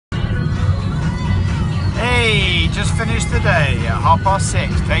just finished the day at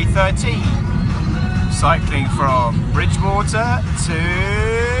 6:30, day 13. Cycling from Bridgewater to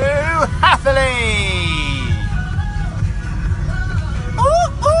Hatherley.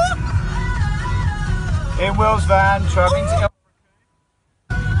 Ooh, ooh. In Will's van, travelling to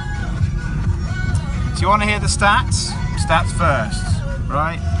So you want to hear the stats? Stats first,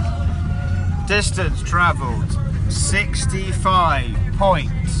 right? Distance travelled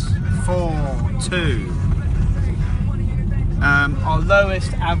 65.42. Our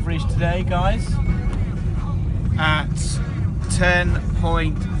lowest average today, guys, at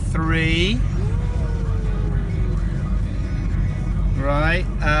 10.3. Right.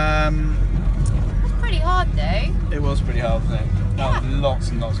 It's pretty hard though. It was pretty hard, wasn't it? Yeah. Lots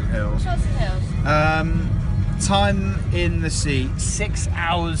and lots of hills. Lots of hills. Time in the seat, 6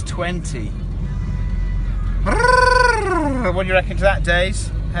 hours 20. What do you reckon to that, Days?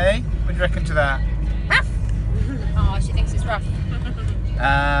 Hey? What do you reckon to that? Rough. Oh, she thinks it's rough.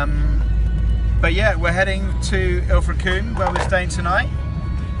 But yeah, we're heading to Ilfracombe, where we're staying tonight.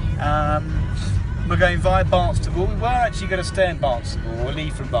 We're going via Barnstable. We were actually going to stay in Barnstable, or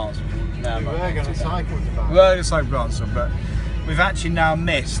leave from Barnstable. No, we were going to cycle to Barnstable. We were going to cycle to Barnstable, but we've actually now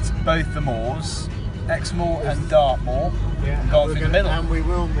missed both the moors, Exmoor and Dartmoor, yeah, and gone through the middle. And we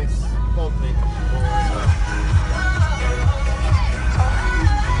will miss Bodmin.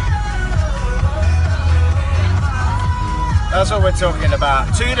 That's what we're talking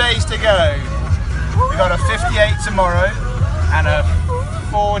about. 2 days to go. We've got a 58 tomorrow and a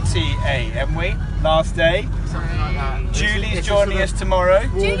 48, haven't we? Last day. Something like that. Julie's joining us tomorrow.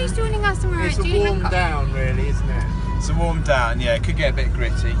 Julie's joining us tomorrow. It's a warm down, really, isn't it? It's a warm down, yeah. It could get a bit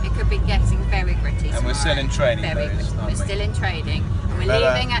gritty. It could be getting very gritty. And we're still in training Very mode, gritty. aren't We're we? still in training. And we're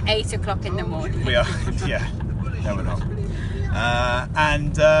leaving at 8 o'clock in the morning. We are, yeah. No, we're not.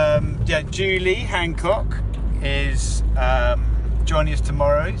 Yeah, Julie Hancock is joining us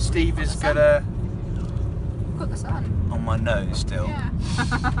tomorrow. Steve is gonna Got the sun. on my nose still. Yeah.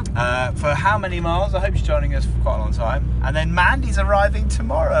 For how many miles? I hope she's joining us for quite a long time. And then Mandy's arriving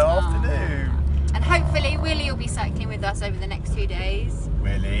tomorrow afternoon. And hopefully Willie will be cycling with us over the next 2 days.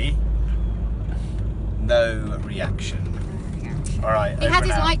 Willie, no reaction. All right. He had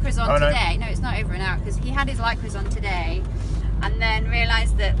his out. lycras on Oh, no. today. No, it's not over and out because he had his lycras on today, and then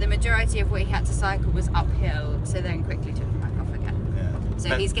realised that the majority of what he had to cycle was uphill. So then quickly took them back off again. Yeah. So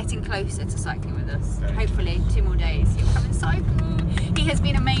But- he's getting closer to cycling with us. Very Hopefully 2 more days he'll come and cycle. He has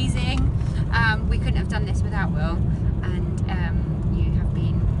been amazing. We couldn't have done this without Will, and you have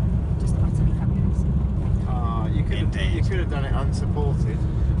been just utterly fabulous. You could have done it unsupported.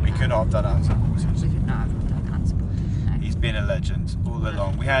 We could not have done We unsupported. could not have done it unsupported. No. He's been a legend all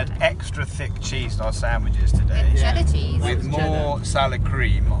along. We had extra thick cheese in our sandwiches today. With cheddar cheese. With was more cheddar. salad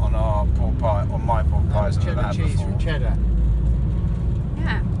cream on our pork pie, on my pork pies than I've Cheddar had cheese before. from cheddar.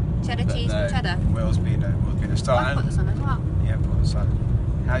 Yeah. Cheddar But cheese no, from cheddar. Will's been a star. I've put this on as well. Yeah, put this on.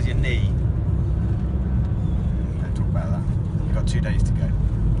 How's your knee? Don't talk about that. You've got 2 days to go.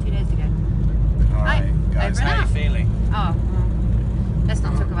 2 days to go. All right, guys, over and how are you out. feeling? Oh, well, let's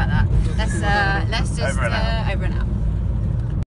not talk about that. Let's just Over and out. over and out.